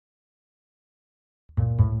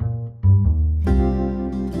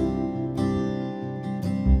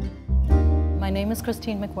name is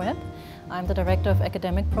McWebb. I'm the Director of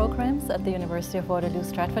Academic Programs at the University of Waterloo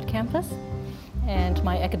Stratford campus. And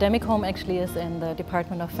my academic home actually is in the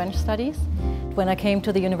Department of French Studies. When I came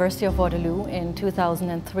to the University of Waterloo in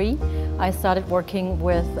 2003, I started working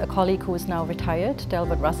with a colleague who is now retired,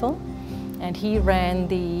 Delbert Russell. And he ran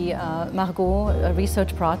the Margot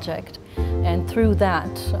research project. And through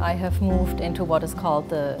that, I have moved into what is called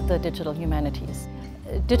the digital humanities.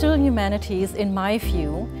 Digital humanities, in my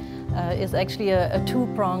view, is actually a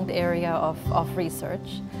two-pronged area of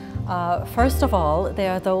research. First of all,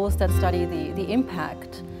 there are those that study the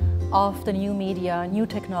impact of the new media, new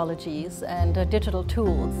technologies and digital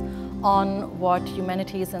tools on what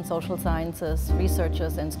humanities and social sciences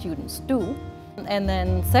researchers and students do. And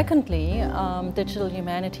then secondly, digital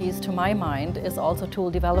humanities, to my mind, is also tool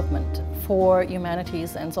development for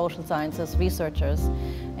humanities and social sciences researchers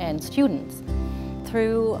and students.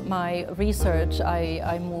 Through my research,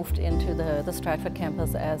 I moved into the Stratford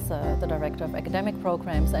campus as the Director of Academic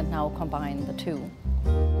Programs and now combine the two.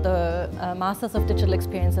 The Masters of Digital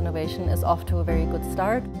Experience Innovation is off to a very good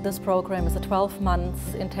start. This program is a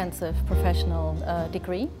 12-month intensive professional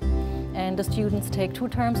degree, and the students take 2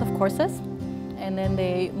 terms of courses, and then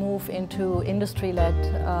they move into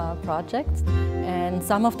industry-led projects. And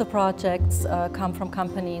some of the projects come from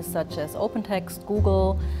companies such as OpenText,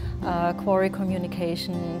 Google, Quarry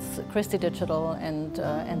Communications, Christie Digital,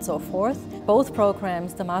 and so forth. Both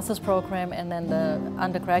programs, the master's program and then the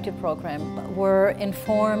undergraduate program, were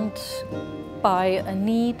informed by a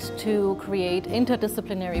need to create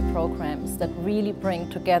interdisciplinary programs that really bring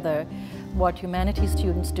together what humanities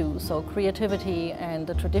students do, so creativity and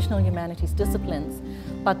the traditional humanities disciplines,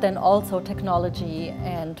 but then also technology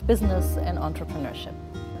and business and entrepreneurship.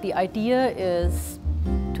 The idea is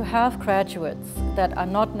to have graduates that are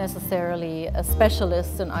not necessarily a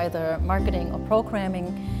specialist in either marketing or programming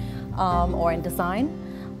or in design,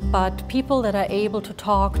 but people that are able to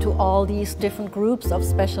talk to all these different groups of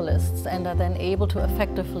specialists and are then able to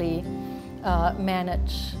effectively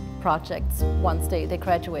manage projects once they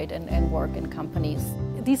graduate and work in companies.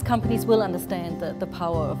 These companies will understand the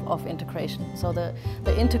power of integration. So the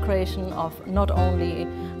integration of not only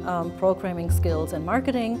programming skills and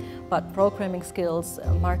marketing, but programming skills,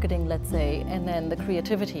 marketing, let's say, and then the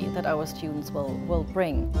creativity that our students will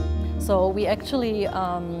bring. So we actually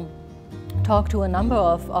talked to a number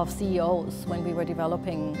of CEOs when we were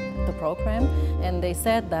developing the program, and they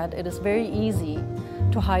said that it is very easy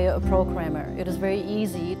to hire a programmer. It is very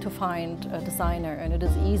easy to find a designer, and it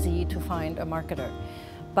is easy to find a marketer.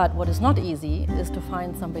 But what is not easy is to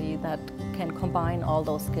find somebody that can combine all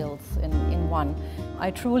those skills in one.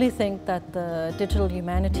 I truly think that the digital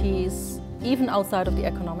humanities, even outside of the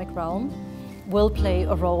economic realm, will play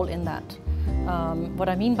a role in that. What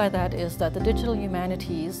I mean by that is that the digital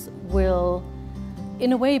humanities will,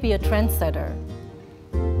 in a way, be a trendsetter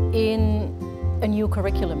in a new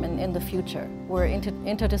curriculum in the future, where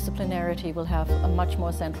interdisciplinarity will have a much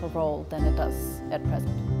more central role than it does at present.